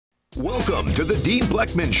Welcome to the Dean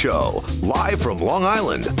Blechman Show, live from Long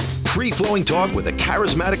Island. Free-flowing talk with a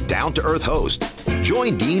charismatic, down-to-earth host.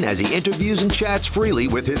 Join Dean as he interviews and chats freely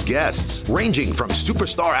with his guests, ranging from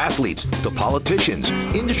superstar athletes to politicians,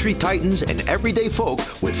 industry titans, and everyday folk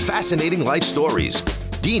with fascinating life stories.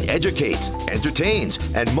 Dean educates,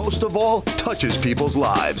 entertains, and most of all, touches people's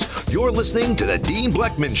lives. You're listening to the Dean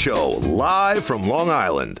Blechman Show, live from Long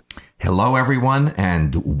Island. Hello, everyone,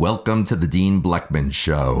 and welcome to the Dean Blechman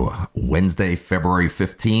Show. Wednesday, February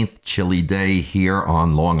 15th, chilly day here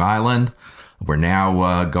on Long Island. We're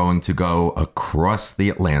now going to go across the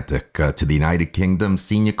Atlantic to the United Kingdom.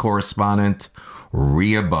 Senior correspondent,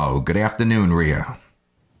 Ria Bowe. Good afternoon, Ria.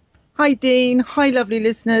 Hi, Dean. Hi, lovely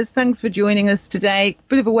listeners. Thanks for joining us today.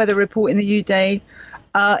 Bit of a weather report in the UK.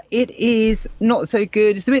 It is not so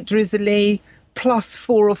good. It's a bit drizzly. Plus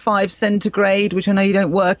 4 or 5 centigrade, which I know you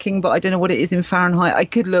don't working, but I don't know what it is in Fahrenheit. I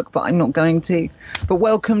could look, but I'm not going to. But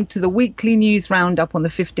welcome to the weekly news roundup on the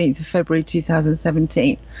 15th of February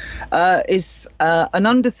 2017. It's an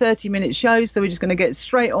under 30-minute show, so we're just going to get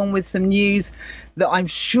straight on with some news that I'm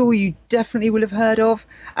sure you definitely will have heard of,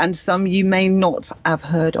 and some you may not have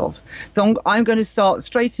heard of. So I'm going to start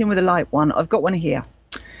straight in with a light one. I've got one here.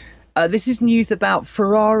 This is news about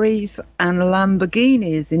Ferraris and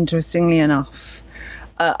Lamborghinis, interestingly enough.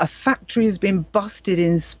 A factory has been busted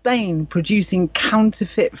in Spain producing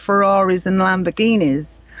counterfeit Ferraris and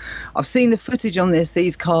Lamborghinis. I've seen the footage on this.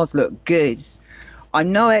 These cars look good.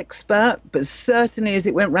 I'm no expert, but certainly as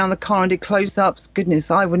it went round the car and did close-ups, goodness,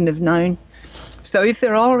 I wouldn't have known. So if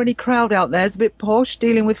there are any crowd out there, it's a bit posh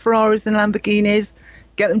dealing with Ferraris and Lamborghinis,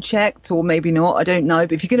 get them checked, or maybe not, I don't know.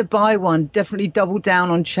 But if you're going to buy one, definitely double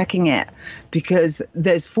down on checking it, because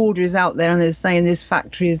there's forgeries out there and they're saying this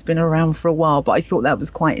factory has been around for a while. But I thought that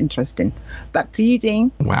was quite interesting. Back to you,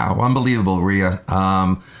 Dean. Wow, unbelievable, Ria.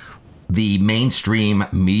 The mainstream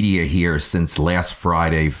media here since last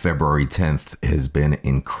Friday, February 10th, has been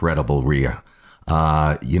incredible, Ria.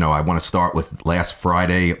 I want to start with last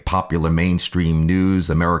Friday, popular mainstream news,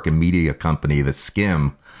 American media company, The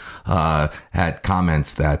Skim, had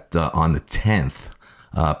comments that on the 10th,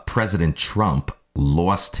 President Trump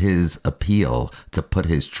lost his appeal to put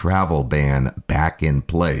his travel ban back in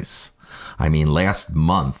place. I mean, last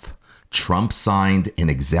month, Trump signed an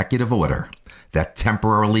executive order that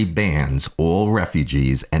temporarily bans all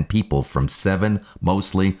refugees and people from 7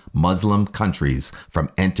 mostly Muslim countries from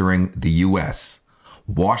entering the U.S.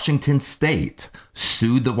 Washington State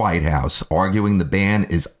sued the White House, arguing the ban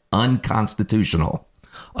is unconstitutional.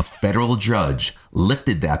 A federal judge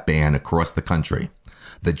lifted that ban across the country.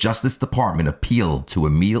 The Justice Department appealed to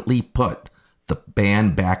immediately put the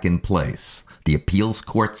ban back in place. The appeals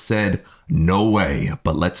court said, no way,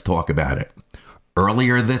 but let's talk about it.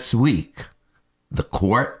 Earlier this week, the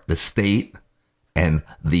court, the state, and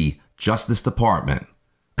the Justice Department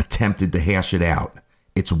attempted to hash it out.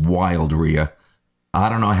 It's wild, Ria. I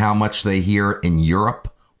don't know how much they hear in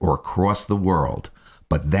Europe or across the world,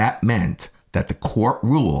 but that meant that the court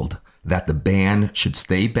ruled that the ban should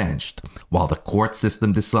stay benched while the court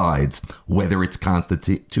system decides whether it's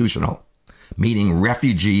constitutional, meaning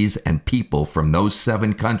refugees and people from those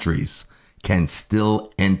 7 countries can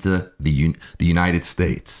still enter the United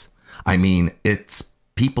States. I mean, it's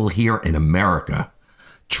people here in America.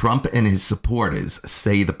 Trump and his supporters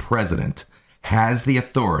say the president has the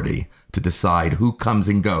authority to decide who comes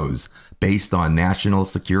and goes based on national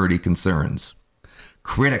security concerns.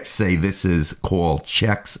 Critics say this is called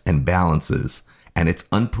checks and balances, and it's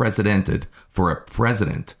unprecedented for a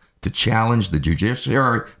president to challenge the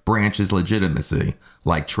judiciary branch's legitimacy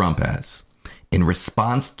like Trump has. In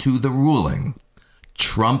response to the ruling,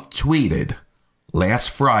 Trump tweeted last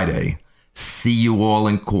Friday, "See you all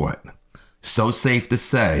in court." So safe to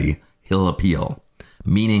say he'll appeal,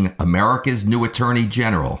 meaning America's new Attorney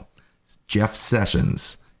General, Jeff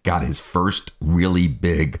Sessions, got his first really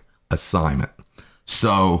big assignment.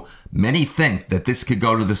 So many think that this could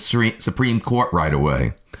go to the Supreme Court right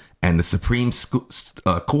away, and the Supreme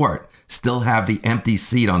Court still have the empty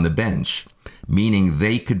seat on the bench, meaning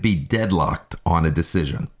they could be deadlocked on a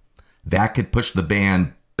decision. That could push the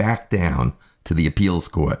ban back down to the appeals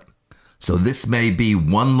court. So this may be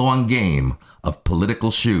one long game of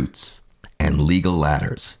political shoots and legal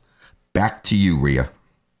ladders. Back to you, Ria.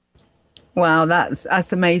 Wow,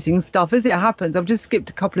 that's amazing stuff. As it happens, I've just skipped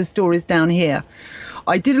a couple of stories down here.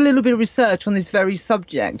 I did a little bit of research on this very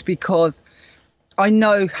subject because I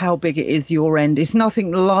know how big it is your end. It's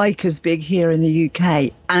nothing like as big here in the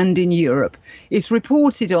UK and in Europe. It's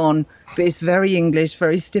reported on, but it's very English,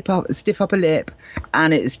 very stiff upper lip,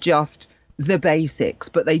 and it's just the basics.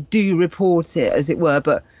 But they do report it, as it were.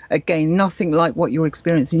 But Again, nothing like what you're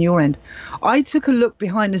experiencing your end. I took a look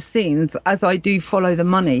behind the scenes, as I do follow the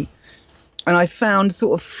money, and I found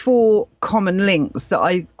sort of 4 common links that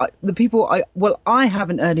I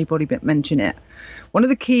haven't heard anybody mention it. One of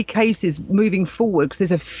the key cases moving forward, because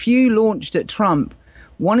there's a few launched at Trump.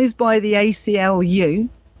 One is by the ACLU,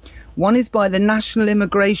 one is by the National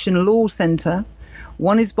Immigration Law Center,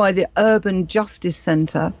 one is by the Urban Justice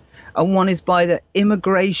Center, and one is by the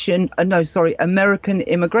American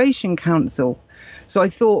Immigration Council. So I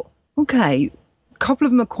thought, okay, a couple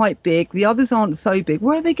of them are quite big. The others aren't so big.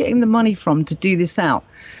 Where are they getting the money from to do this out?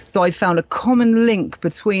 So I found a common link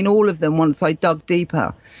between all of them once I dug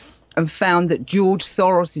deeper and found that George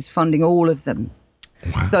Soros is funding all of them.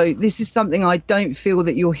 Wow. So this is something I don't feel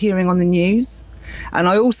that you're hearing on the news. And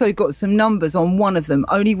I also got some numbers on one of them,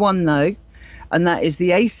 only one though, and that is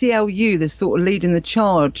the ACLU that's sort of leading the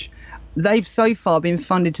charge. They've so far been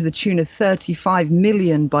funded to the tune of 35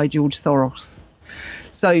 million by George Soros.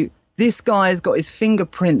 So this guy has got his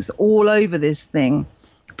fingerprints all over this thing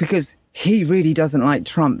because he really doesn't like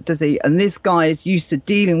Trump, does he? And this guy is used to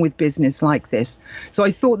dealing with business like this. So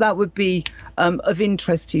I thought that would be of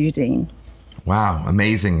interest to you, Dean. Wow.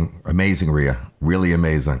 Amazing, Rhea. Really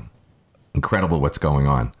amazing. Incredible what's going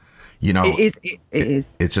on. You know, it is.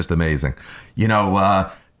 It's just amazing. You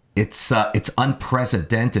know, it's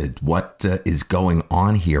unprecedented what is going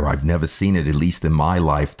on here. I've never seen it, at least in my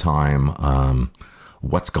lifetime.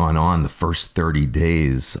 What's gone on the first 30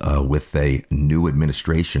 days with a new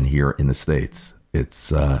administration here in the States.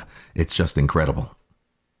 It's just incredible.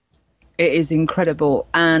 It is incredible.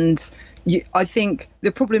 And I think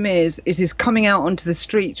the problem is coming out onto the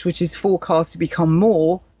streets, which is forecast to become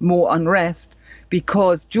more unrest,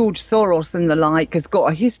 because George Soros and the like has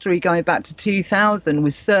got a history going back to 2000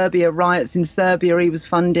 with Serbia, riots in Serbia he was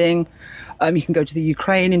funding. You can go to the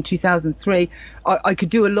Ukraine in 2003. I could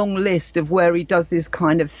do a long list of where he does this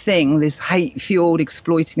kind of thing, this hate-fueled,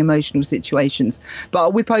 exploiting emotional situations. But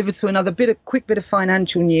I'll whip over to another quick bit of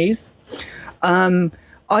financial news.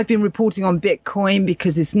 I've been reporting on Bitcoin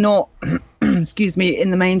because it's not, excuse me,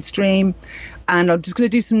 in the mainstream. And I'm just going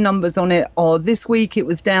to do some numbers on it. This week it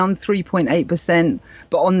was down 3.8%,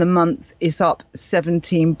 but on the month it's up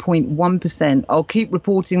 17.1%. I'll keep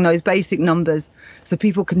reporting those basic numbers so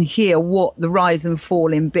people can hear what the rise and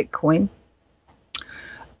fall in Bitcoin.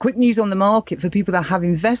 Quick news on the market for people that have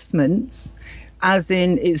investments, as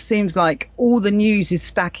in it seems like all the news is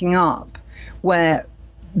stacking up where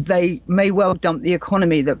they may well dump the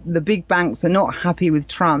economy. The big banks are not happy with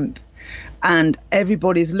Trump. And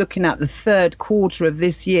everybody's looking at the third quarter of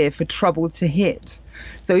this year for trouble to hit.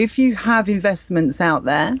 So if you have investments out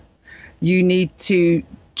there, you need to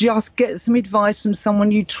just get some advice from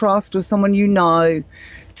someone you trust or someone you know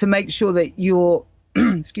to make sure that you're,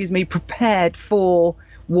 prepared for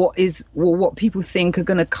what people think are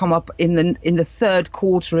going to come up in the third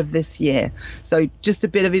quarter of this year. So just a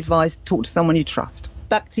bit of advice, talk to someone you trust.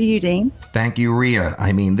 Back to you, Dean. Thank you, Rhea.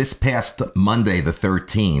 I mean, this past Monday, the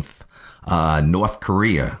 13th, North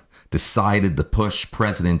Korea decided to push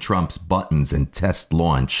President Trump's buttons and test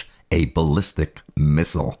launch a ballistic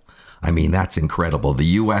missile. I mean, that's incredible. The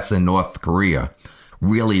U.S. and North Korea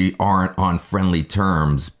really aren't on friendly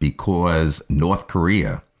terms because North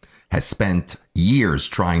Korea has spent years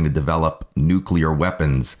trying to develop nuclear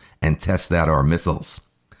weapons and test out our missiles.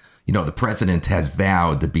 You know, the president has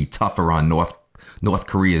vowed to be tougher on North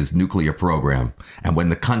Korea's nuclear program. And when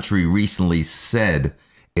the country recently said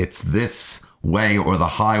it's this way or the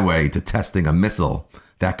highway to testing a missile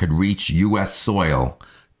that could reach U.S. soil,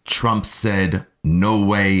 Trump said no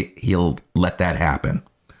way he'll let that happen.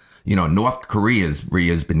 You know, North Korea's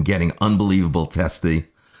been getting unbelievable testing.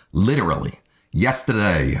 Literally,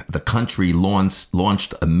 yesterday, the country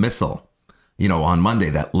launched a missile, on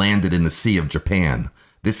Monday that landed in the Sea of Japan.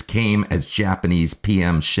 This came as Japanese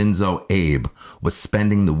PM Shinzo Abe was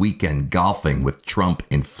spending the weekend golfing with Trump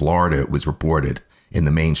in Florida, it was reported in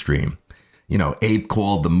the mainstream. Abe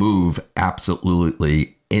called the move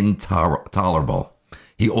absolutely intolerable.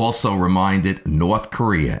 He also reminded North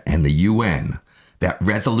Korea and the UN that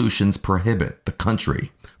resolutions prohibit the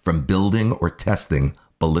country from building or testing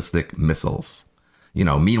ballistic missiles.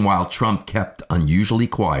 Meanwhile, Trump kept unusually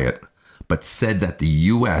quiet, but said that the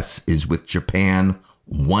U.S. is with Japan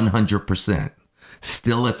 100%.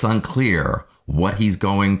 Still, it's unclear what he's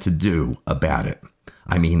going to do about it.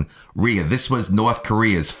 I mean, Rhea, this was North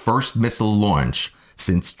Korea's first missile launch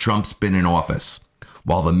since Trump's been in office.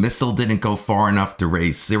 While the missile didn't go far enough to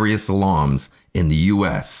raise serious alarms in the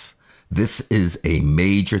U.S., this is a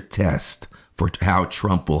major test for how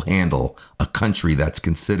Trump will handle a country that's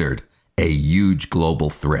considered a huge global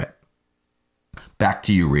threat. Back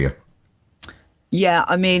to you, Ria. Yeah,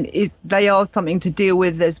 I mean, they are something to deal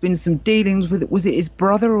with. There's been some dealings with, was it his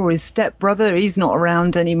brother or his stepbrother? He's not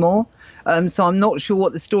around anymore. So I'm not sure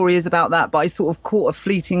what the story is about that, but I sort of caught a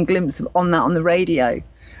fleeting glimpse on that on the radio.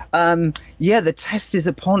 Yeah, the test is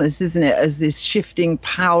upon us, isn't it? As this shifting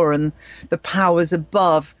power and the powers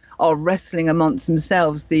above are wrestling amongst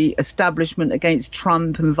themselves, the establishment against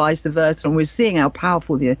Trump and vice versa. And we're seeing how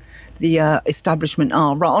powerful the establishment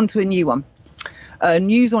are. Right, on to a new one.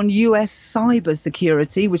 News on US cyber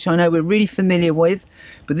security, which I know we're really familiar with,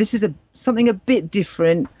 but this is something a bit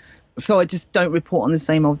different, so I just don't report on the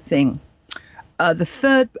same old thing.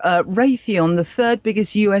 Raytheon, the third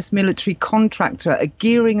biggest US military contractor, are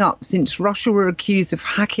gearing up since Russia were accused of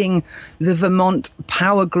hacking the Vermont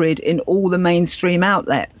power grid in all the mainstream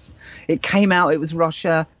outlets. It came out it was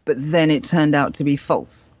Russia, but then it turned out to be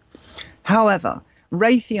false. However,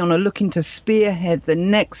 Raytheon are looking to spearhead the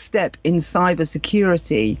next step in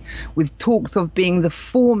cybersecurity, with talks of being the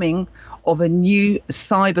forming of a new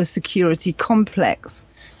cybersecurity complex.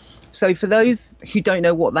 So for those who don't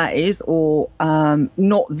know what that is or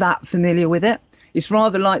not that familiar with it, it's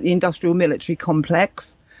rather like the industrial military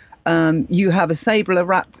complex. You have a saber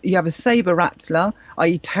rattler,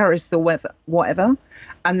 i.e. terrorists or whatever,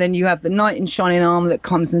 and then you have the knight in shining armor that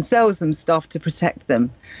comes and sells them stuff to protect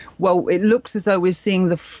them. Well, it looks as though we're seeing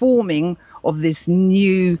the forming of this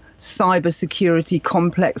new cybersecurity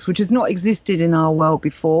complex, which has not existed in our world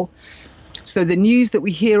before. So the news that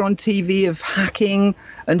we hear on TV of hacking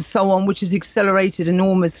and so on, which has accelerated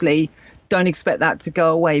enormously, don't expect that to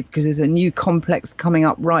go away because there's a new complex coming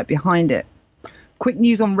up right behind it. Quick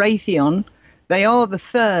news on Raytheon. They are the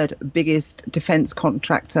third biggest defence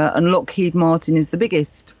contractor and Lockheed Martin is the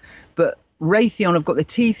biggest. But Raytheon have got their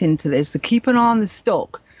teeth into this, so keep an eye on the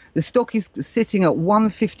stock. The stock is sitting at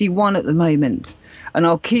 151 at the moment. And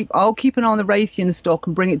I'll keep an eye on the Raytheon stock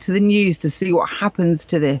and bring it to the news to see what happens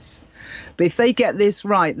to this. But if they get this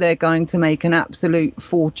right, they're going to make an absolute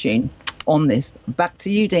fortune on this. Back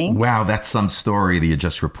to you, Dean. Wow, that's some story that you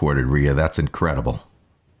just reported, Ria. That's incredible.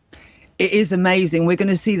 It is amazing. We're going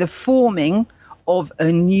to see the forming of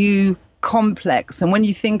a new complex. And when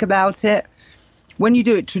you think about it, when you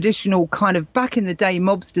do it traditional kind of back in the day,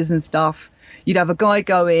 mobsters and stuff, you'd have a guy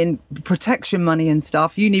go in, protection money and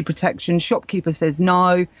stuff. You need protection. Shopkeeper says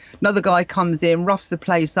no. Another guy comes in, roughs the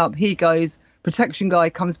place up. He goes. Protection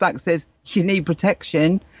guy comes back, says, you need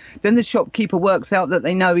protection. Then the shopkeeper works out that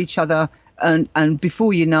they know each other. And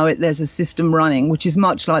before you know it, there's a system running, which is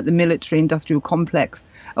much like the military industrial complex.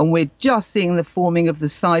 And we're just seeing the forming of the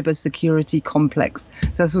cyber security complex.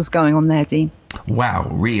 So that's what's going on there, Dean. Wow,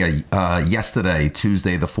 Ria, yesterday,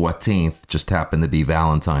 Tuesday the 14th, just happened to be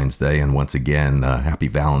Valentine's Day. And once again, happy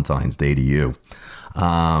Valentine's Day to you.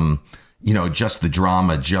 You know, just the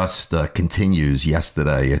drama just continues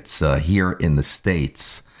yesterday. It's here in the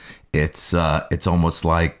States. It's almost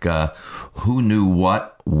like who knew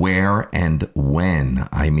what, where, and when.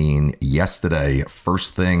 I mean, yesterday,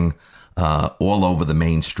 first thing all over the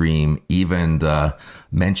mainstream, even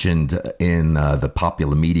mentioned in the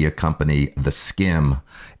popular media company, The Skim.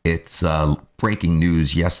 It's breaking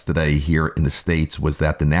news yesterday here in the States was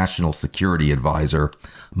that the National Security Advisor,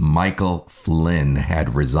 Michael Flynn,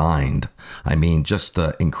 had resigned. I mean, just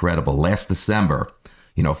incredible. Last December,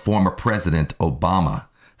 you know, former President Obama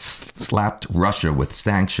slapped Russia with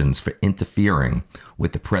sanctions for interfering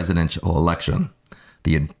with the presidential election.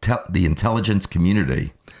 The intelligence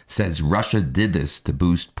community says Russia did this to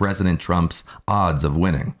boost President Trump's odds of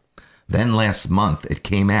winning. Then last month, it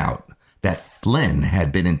came out that Flynn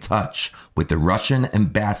had been in touch with the Russian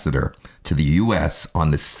ambassador to the U.S.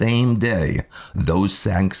 on the same day those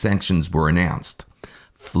sanctions were announced.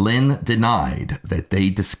 Flynn denied that they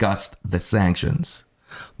discussed the sanctions.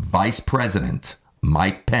 Vice President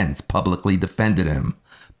Mike Pence publicly defended him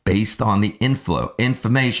based on the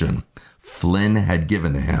information Flynn had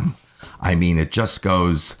given to him. I mean, it just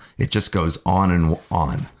goes on and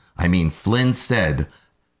on. I mean, Flynn said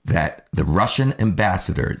that the Russian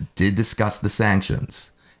ambassador did discuss the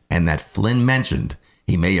sanctions and that Flynn mentioned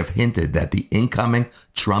he may have hinted that the incoming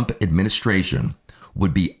Trump administration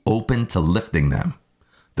would be open to lifting them.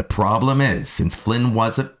 The problem is, since Flynn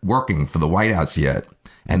wasn't working for the White House yet,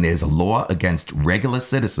 and there's a law against regular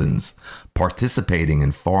citizens participating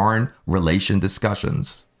in foreign relation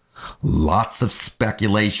discussions, lots of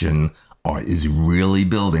speculation is really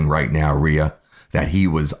building right now, Ria, that he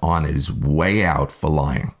was on his way out for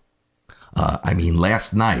lying. I mean,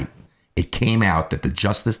 last night, it came out that the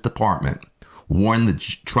Justice Department warned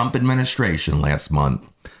the Trump administration last month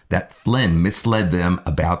that Flynn misled them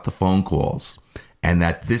about the phone calls and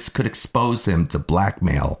that this could expose him to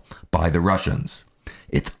blackmail by the Russians.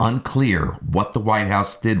 It's unclear what the White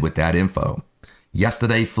House did with that info.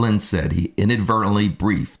 Yesterday, Flynn said he inadvertently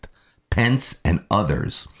briefed Pence and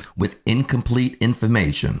others with incomplete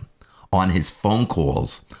information on his phone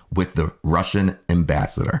calls with the Russian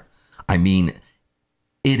ambassador. I mean,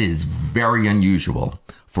 it is very unusual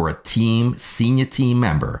for a senior team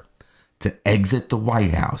member to exit the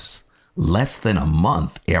White House less than a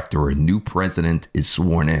month after a new president is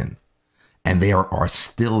sworn in. And there are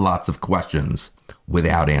still lots of questions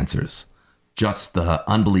without answers. Just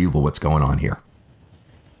unbelievable what's going on here.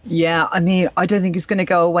 Yeah, I mean, I don't think it's going to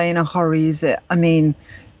go away in a hurry, is it? I mean,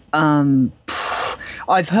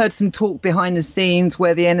 I've heard some talk behind the scenes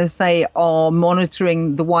where the NSA are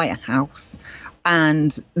monitoring the White House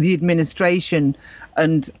and the administration.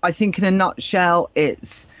 And I think in a nutshell,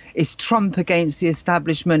 it's Trump against the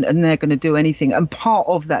establishment, and they're going to do anything. And part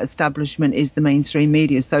of that establishment is the mainstream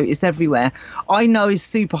media. So it's everywhere. I know it's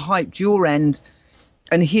super hyped your end.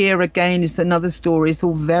 And here again, it's another story. It's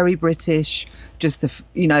all very British. Just,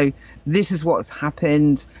 this is what's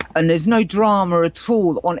happened. And there's no drama at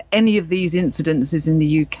all on any of these incidences in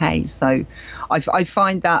the UK. So I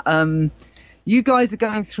find that you guys are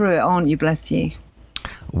going through it, aren't you? Bless you.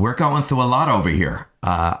 We're going through a lot over here.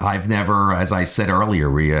 I've never, as I said earlier,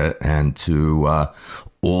 Rhea, and to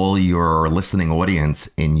all your listening audience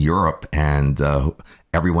in Europe and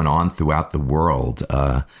everyone on throughout the world,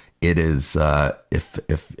 it is,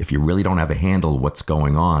 if you really don't have a handle what's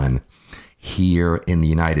going on here in the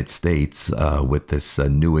United States with this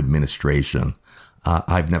new administration,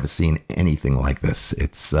 I've never seen anything like this.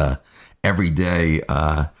 It's every day.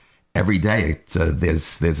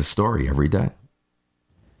 There's a story every day.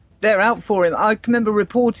 They're out for him. I remember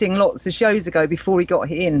reporting lots of shows ago before he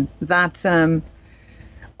got in that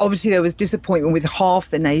obviously there was disappointment with half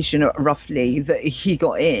the nation roughly that he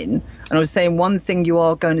got in. And I was saying one thing you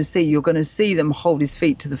are going to see, you're going to see them hold his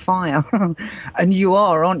feet to the fire. And you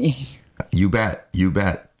are, aren't you? You bet. You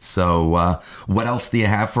bet. So what else do you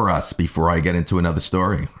have for us before I get into another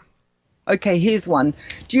story? Okay, here's one.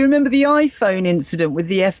 Do you remember the iPhone incident with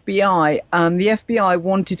the FBI? The FBI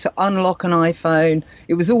wanted to unlock an iPhone.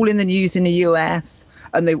 It was all in the news in the US,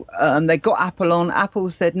 and they got Apple on. Apple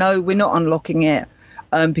said, no, we're not unlocking it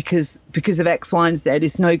because of X, Y, and Z.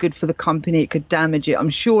 It's no good for the company. It could damage it.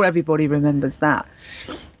 I'm sure everybody remembers that.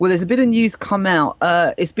 Well, there's a bit of news come out.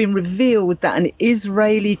 It's been revealed that an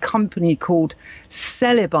Israeli company called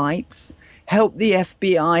Celebites helped the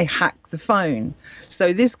FBI hack the phone.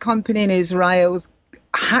 So this company in Israel's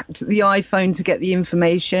hacked the iPhone to get the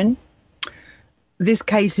information. This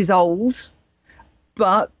case is old,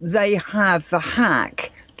 but they have the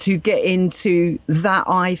hack to get into that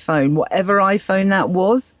iPhone, whatever iPhone that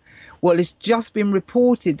was. Well, it's just been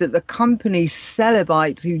reported that the company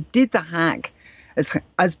Celebites, who did the hack,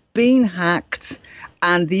 has been hacked,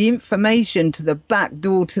 and the information to the back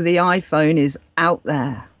door to the iPhone is out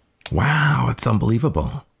there. Wow, it's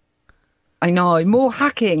unbelievable. I know. More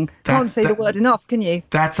hacking. Can't say the word enough, can you?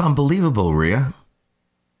 That's unbelievable, Rhea.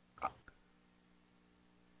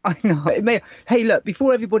 I know. Hey, look,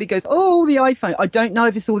 before everybody goes, oh, the iPhone. I don't know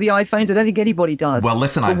if it's all the iPhones. I don't think anybody does. Well,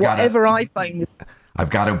 listen, I've got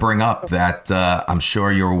to bring up that I'm sure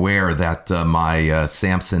you're aware that my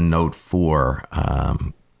Samsung Note 4,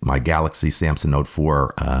 my Galaxy Samsung Note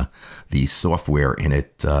 4, the software in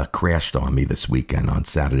it crashed on me this weekend on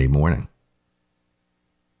Saturday morning.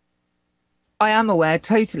 I am aware,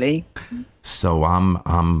 totally. So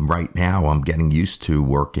I'm right now. I'm getting used to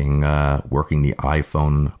working the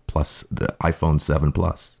iPhone Plus, the iPhone 7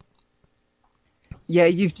 Plus. Yeah,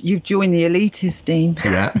 you've joined the elitist, Dean.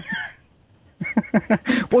 Yeah.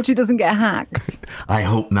 Watch it doesn't get hacked. I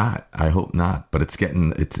hope not. But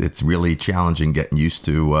it's really challenging getting used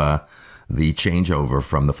to the changeover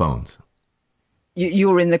from the phones.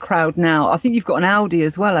 You're in the crowd now. I think you've got an Audi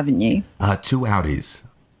as well, haven't you? 2 Audis.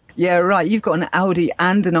 Yeah, right. You've got an Audi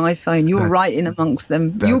and an iPhone. You're right in amongst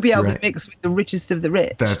them. You'll be able to mix with the richest of the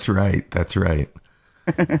rich. That's right. Okay,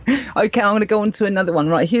 I'm going to go on to another one.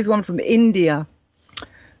 Right, here's one from India.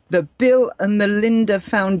 The Bill and Melinda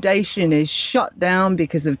Foundation is shut down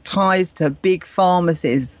because of ties to big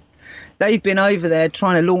pharmacies. They've been over there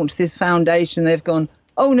trying to launch this foundation. They've gone,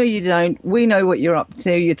 oh, no, you don't. We know what you're up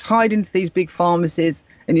to. You're tied into these big pharmacies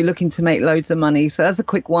and you're looking to make loads of money. So that's a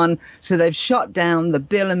quick one. So they've shut down the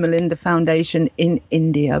Bill and Melinda Foundation in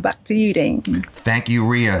India. Back to you, Dean. Thank you,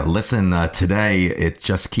 Rhea. Listen, today it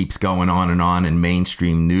just keeps going on and on in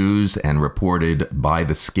mainstream news and reported by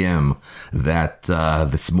the Skim that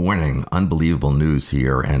this morning, unbelievable news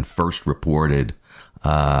here, and first reported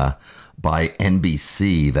by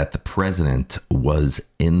NBC that the president was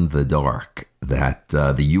in the dark, that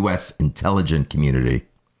the U.S. intelligence community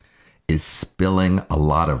is spilling a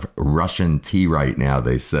lot of Russian tea right now,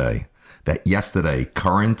 they say. That yesterday,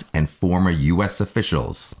 current and former U.S.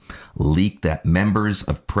 officials leaked that members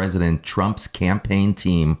of President Trump's campaign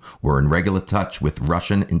team were in regular touch with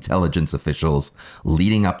Russian intelligence officials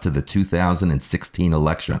leading up to the 2016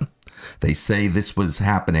 election. They say this was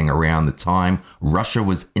happening around the time Russia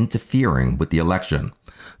was interfering with the election.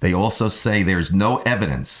 They also say there's no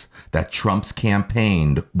evidence that Trump's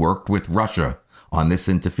campaign worked with Russia on this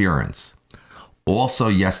interference. Also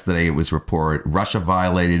yesterday, it was reported Russia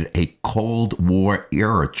violated a Cold War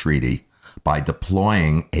era treaty by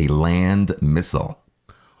deploying a land missile.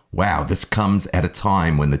 Wow, this comes at a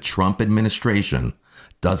time when the Trump administration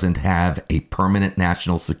doesn't have a permanent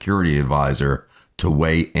national security advisor to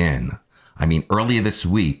weigh in. I mean, earlier this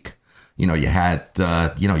week, you had,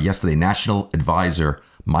 yesterday, National Advisor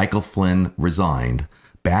Michael Flynn resigned.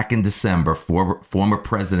 Back in December, former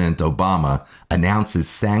President Obama announces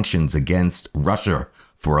sanctions against Russia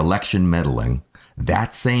for election meddling.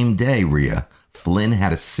 That same day, Rhea, Flynn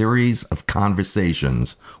had a series of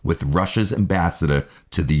conversations with Russia's ambassador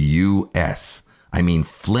to the U.S. I mean,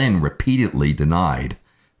 Flynn repeatedly denied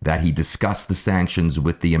that he discussed the sanctions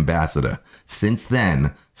with the ambassador. Since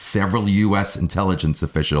then, several U.S. intelligence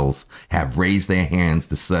officials have raised their hands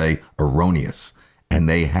to say erroneous. And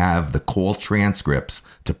they have the call transcripts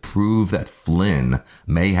to prove that Flynn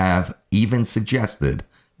may have even suggested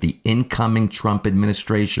the incoming Trump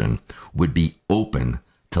administration would be open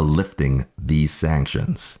to lifting these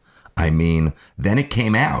sanctions. I mean, then it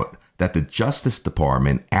came out that the Justice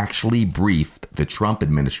Department actually briefed the Trump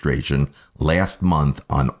administration last month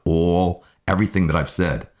on everything that I've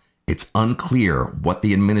said. It's unclear what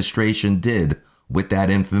the administration did with that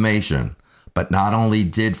information. But not only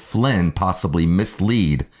did Flynn possibly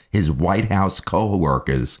mislead his White House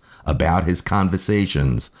co-workers about his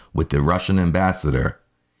conversations with the Russian ambassador,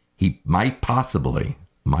 he might possibly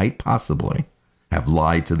have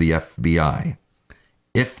lied to the FBI.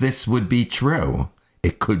 If this would be true,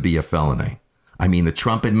 it could be a felony. I mean, the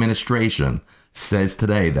Trump administration says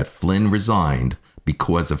today that Flynn resigned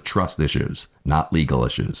because of trust issues, not legal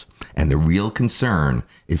issues. And the real concern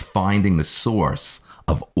is finding the source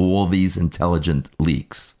of all these intelligent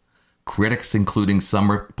leaks. Critics, including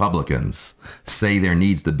some Republicans, say there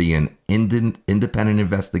needs to be an independent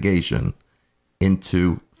investigation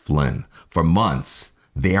into Flynn. For months,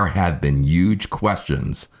 there have been huge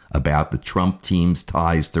questions about the Trump team's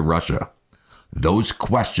ties to Russia. Those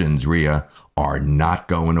questions, Rhea, are not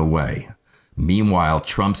going away. Meanwhile,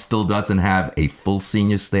 Trump still doesn't have a full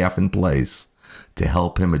senior staff in place to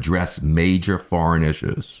help him address major foreign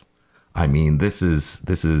issues. I mean, this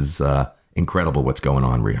is incredible what's going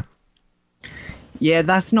on, Rhea. Yeah,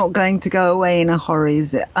 that's not going to go away in a hurry,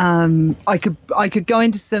 is it? I could go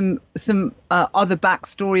into some other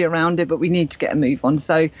backstory around it, but we need to get a move on.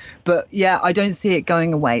 But yeah, I don't see it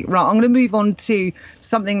going away. Right, I'm going to move on to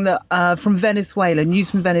something that from Venezuela,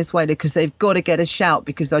 news from Venezuela, because they've got to get a shout,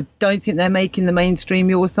 because I don't think they're making the mainstream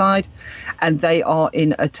your side, and they are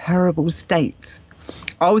in a terrible state.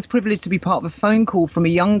 I was privileged to be part of a phone call from a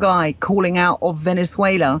young guy calling out of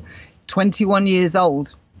Venezuela, 21 years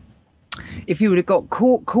old. If he would have got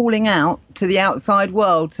caught calling out to the outside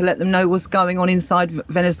world to let them know what's going on inside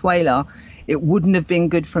Venezuela, it wouldn't have been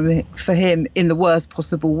good for him in the worst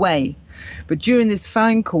possible way. But during this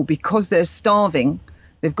phone call, because they're starving,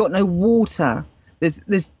 they've got no water,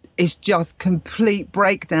 it's just complete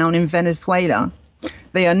breakdown in Venezuela.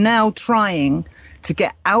 They are now trying to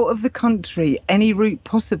get out of the country any route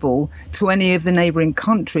possible to any of the neighbouring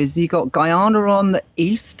countries. You've got Guyana on the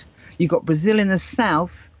east, you've got Brazil in the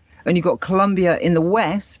south, and you've got Colombia in the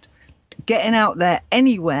west. Getting out there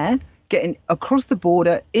anywhere, getting across the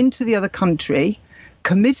border into the other country,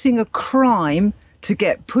 committing a crime to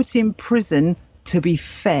get put in prison to be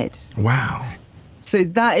fed. Wow. So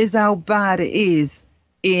that is how bad it is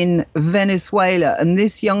in Venezuela. And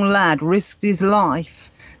this young lad risked his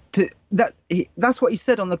life. That's what he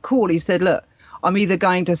said on the call. He said, look, I'm either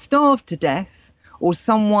going to starve to death, or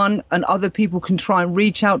someone and other people can try and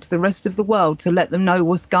reach out to the rest of the world to let them know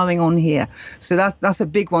what's going on here. So that's a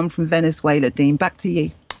big one from Venezuela, Dean. Back to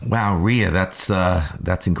you. Wow, Rhea,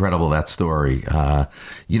 that's incredible, that story.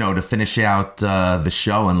 To finish out the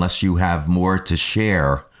show, unless you have more to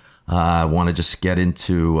share, I want to just get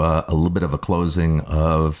into a little bit of a closing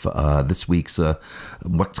of this week's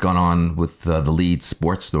what's gone on with the lead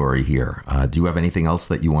sports story here. Do you have anything else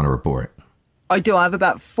that you want to report? I do. I have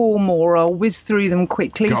about 4 more. I'll whiz through them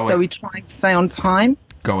quickly so we try and stay on time.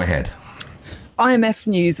 Go ahead. IMF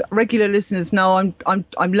news. Regular listeners know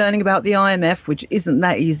I'm learning about the IMF, which isn't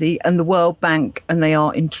that easy, and the World Bank, and they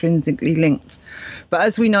are intrinsically linked. But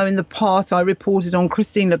as we know, in the past, I reported on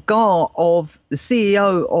Christine Lagarde, of the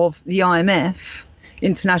CEO of the IMF,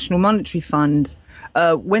 International Monetary Fund,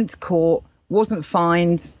 went to court, wasn't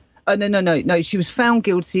fined. No. She was found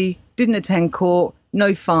guilty, didn't attend court,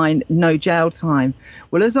 no fine, no jail time.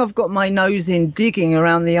 Well, as I've got my nose in digging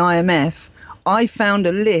around the IMF, I found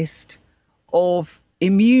a list of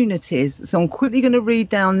immunities. So I'm quickly going to read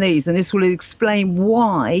down these, and this will explain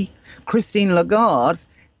why Christine Lagarde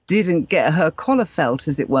didn't get her collar felt,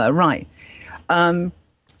 as it were. Right. So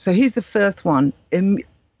here's the first one.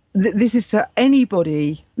 This is to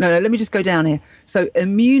anybody. No, let me just go down here. So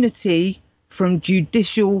immunity from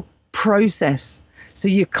judicial process. So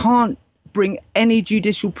you can't bring any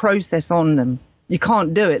judicial process on them. You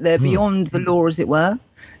can't do it. They're beyond the law, as it were.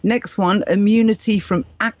 Next one, immunity from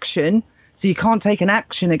action. So you can't take an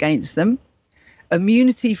action against them.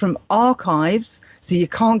 Immunity from archives. So you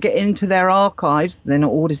can't get into their archives. They're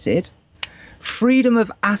not audited. Freedom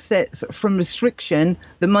of assets from restriction.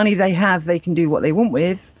 The money they have, they can do what they want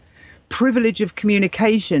with. Privilege of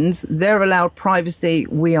communications. They're allowed privacy.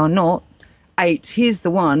 We are not. 8, here's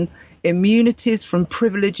the one. Immunities from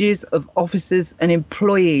privileges of officers and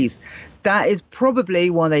employees. That is probably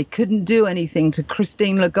why they couldn't do anything to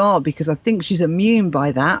Christine Lagarde, because I think she's immune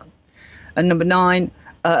by that. And number 9,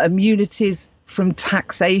 immunities from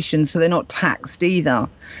taxation. So they're not taxed either.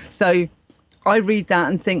 So I read that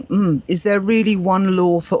and think, is there really one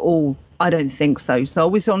law for all? I don't think so. So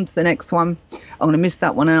I'll whiz on to the next one. I'm going to miss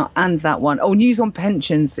that one out and that one. Oh, news on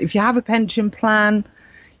pensions. If you have a pension plan,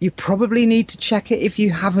 you probably need to check it if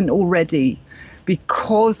you haven't already.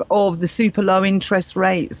 Because of the super low interest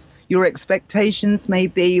rates, your expectations may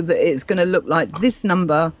be that it's going to look like this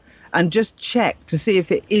number, and just check to see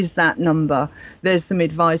if it is that number. There's some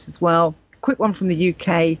advice as well. Quick one from the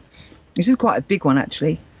UK. This is quite a big one,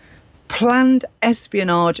 actually. Planned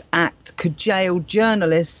Espionage Act could jail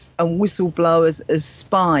journalists and whistleblowers as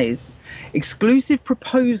spies. Exclusive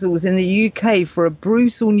proposals in the UK for a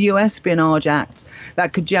brutal new Espionage Act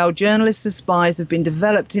that could jail journalists as spies have been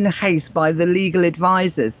developed in haste by the legal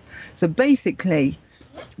advisors. So basically,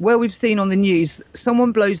 where we've seen on the news,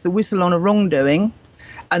 someone blows the whistle on a wrongdoing,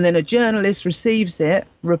 and then a journalist receives it,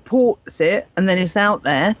 reports it, and then it's out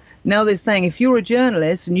there. Now they're saying if you're a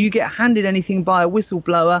journalist and you get handed anything by a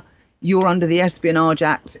whistleblower, you're under the Espionage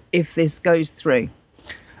Act if this goes through.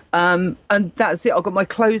 And that's it. I've got my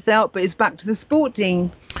close out, but it's back to the sport,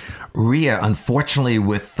 Dean. Ria, unfortunately,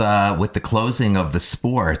 with the closing of the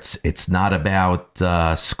sports, it's not about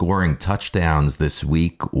scoring touchdowns this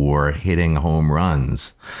week or hitting home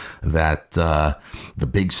runs. That the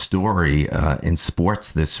big story in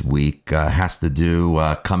sports this week has to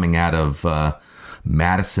do coming out of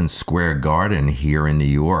Madison Square Garden here in New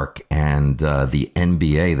York and the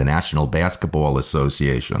NBA, the National Basketball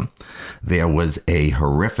Association. There was a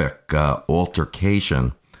horrific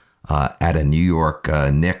altercation at a New York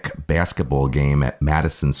Knicks basketball game at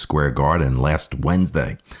Madison Square Garden last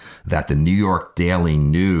Wednesday that the New York Daily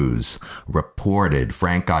News reported.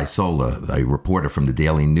 Frank Isola, a reporter from the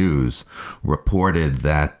Daily News, reported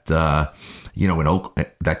that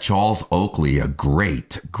that Charles Oakley, a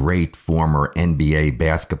great former NBA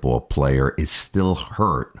basketball player, is still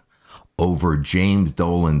hurt over James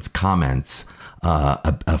Dolan's comments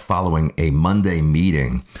following a Monday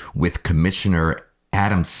meeting with Commissioner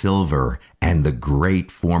Adam Silver and the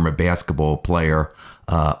great former basketball player,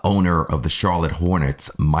 owner of the Charlotte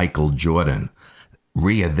Hornets, Michael Jordan.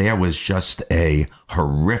 Ria, there was just a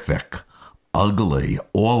horrific, ugly,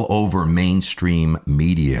 all over mainstream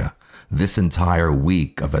media this entire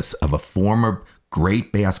week of a former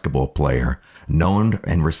great basketball player, known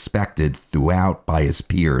and respected throughout by his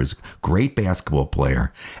peers, great basketball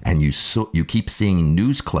player, and you keep seeing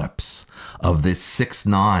news clips of this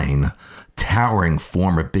 6'9", towering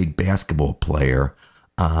former big basketball player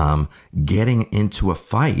getting into a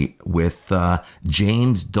fight with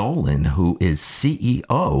James Dolan, who is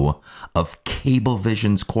CEO of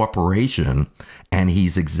Cablevisions Corporation, and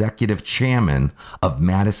he's executive chairman of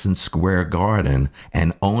Madison Square Garden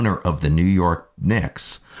and owner of the New York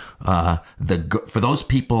Knicks. For those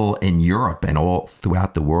people in Europe and all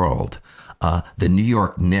throughout the world, the New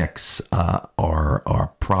York Knicks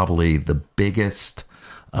are probably the biggest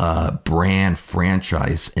brand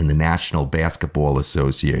franchise in the National Basketball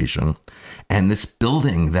Association. And this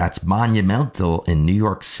building that's monumental in New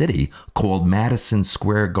York City called Madison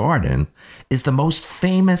Square Garden is the most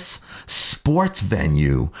famous sports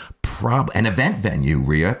venue, an event venue,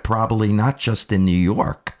 Ria, probably not just in New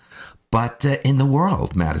York, but in the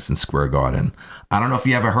world, Madison Square Garden. I don't know if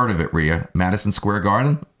you ever heard of it, Rhea. Madison Square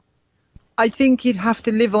Garden? I think you'd have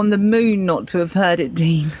to live on the moon not to have heard it,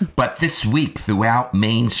 Dean. But this week, throughout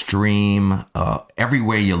mainstream,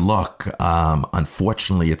 everywhere you look,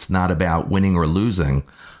 unfortunately, it's not about winning or losing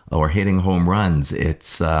or hitting home runs.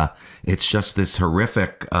 It's just this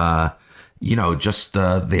horrific, there's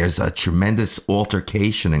a tremendous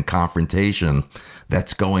altercation and confrontation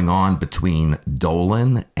that's going on between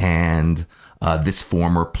Dolan and this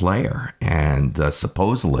former player. And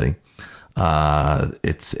supposedly,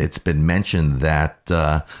 it's been mentioned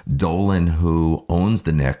that Dolan, who owns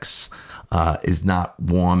the Knicks, is not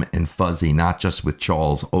warm and fuzzy, not just with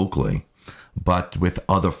Charles Oakley, but with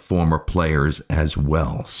other former players as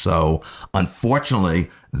well. So unfortunately,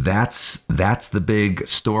 that's the big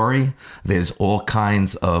story. There's all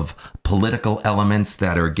kinds of political elements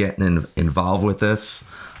that are getting involved with this.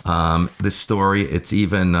 This story, it's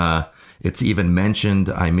even mentioned,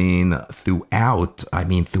 throughout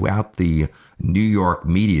the New York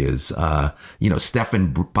medias.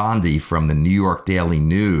 Stephan Bondi from the New York Daily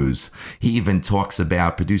News, he even talks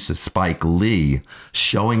about producer Spike Lee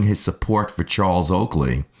showing his support for Charles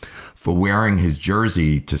Oakley for wearing his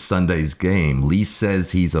jersey to Sunday's game. Lee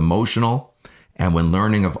says he's emotional, and when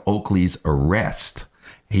learning of Oakley's arrest,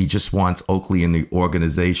 he just wants Oakley and the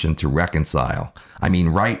organization to reconcile.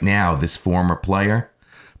 Right now, this former player,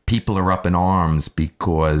 people are up in arms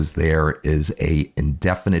because there is a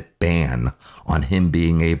indefinite ban on him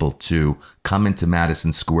being able to come into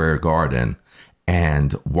Madison Square Garden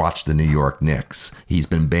and watch the New York Knicks. He's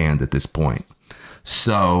been banned at this point.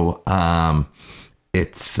 So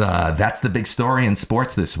that's the big story in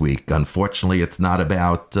sports this week. Unfortunately, it's not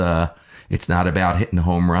about hitting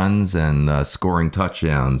home runs and scoring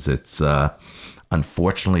touchdowns. It's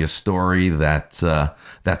unfortunately a story that's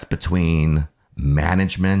between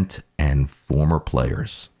management and former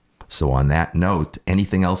players. So on that note,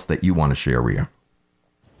 anything else that you want to share, Rhea?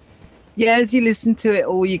 Yeah, as you listen to it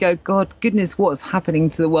all, you go, God, goodness, what's happening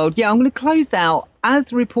to the world? Yeah, I'm going to close out.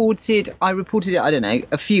 As reported, I reported it,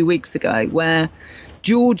 a few weeks ago, where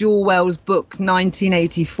George Orwell's book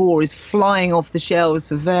 1984 is flying off the shelves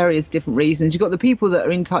for various different reasons. You've got the people that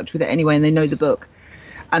are in touch with it anyway, and they know the book.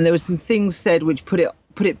 And there were some things said which put it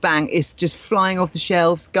bang. It's just flying off the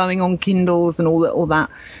shelves, going on Kindles and all that.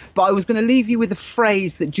 But I was going to leave you with a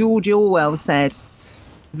phrase that George Orwell said,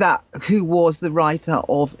 who was the writer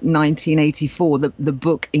of 1984, the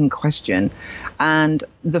book in question. And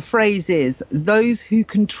the phrase is, those who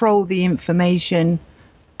control the information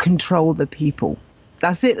control the people.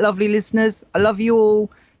 That's it, lovely listeners. I love you all.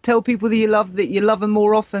 Tell people that you love them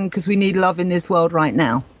more often, because we need love in this world right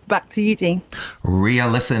now. Back to you, Dean. Rhea,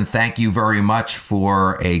 listen, thank you very much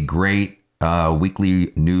for a great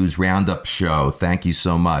weekly news roundup show. Thank you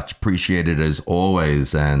so much. Appreciate it as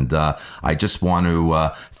always. And I just want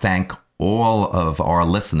to thank all of our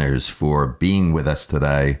listeners for being with us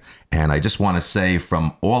today. And I just want to say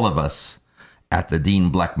from all of us at the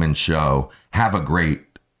Dean Blechman Show, have a great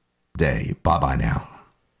day. Bye-bye now.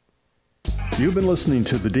 You've been listening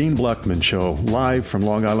to the Dean Blechman Show, live from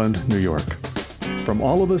Long Island, New York. From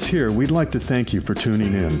all of us here, we'd like to thank you for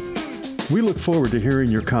tuning in. We look forward to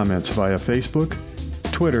hearing your comments via Facebook,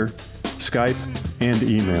 Twitter, Skype, and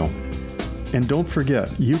email. And don't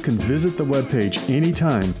forget, you can visit the webpage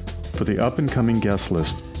anytime for the up-and-coming guest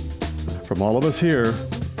list. From all of us here,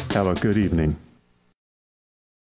 have a good evening.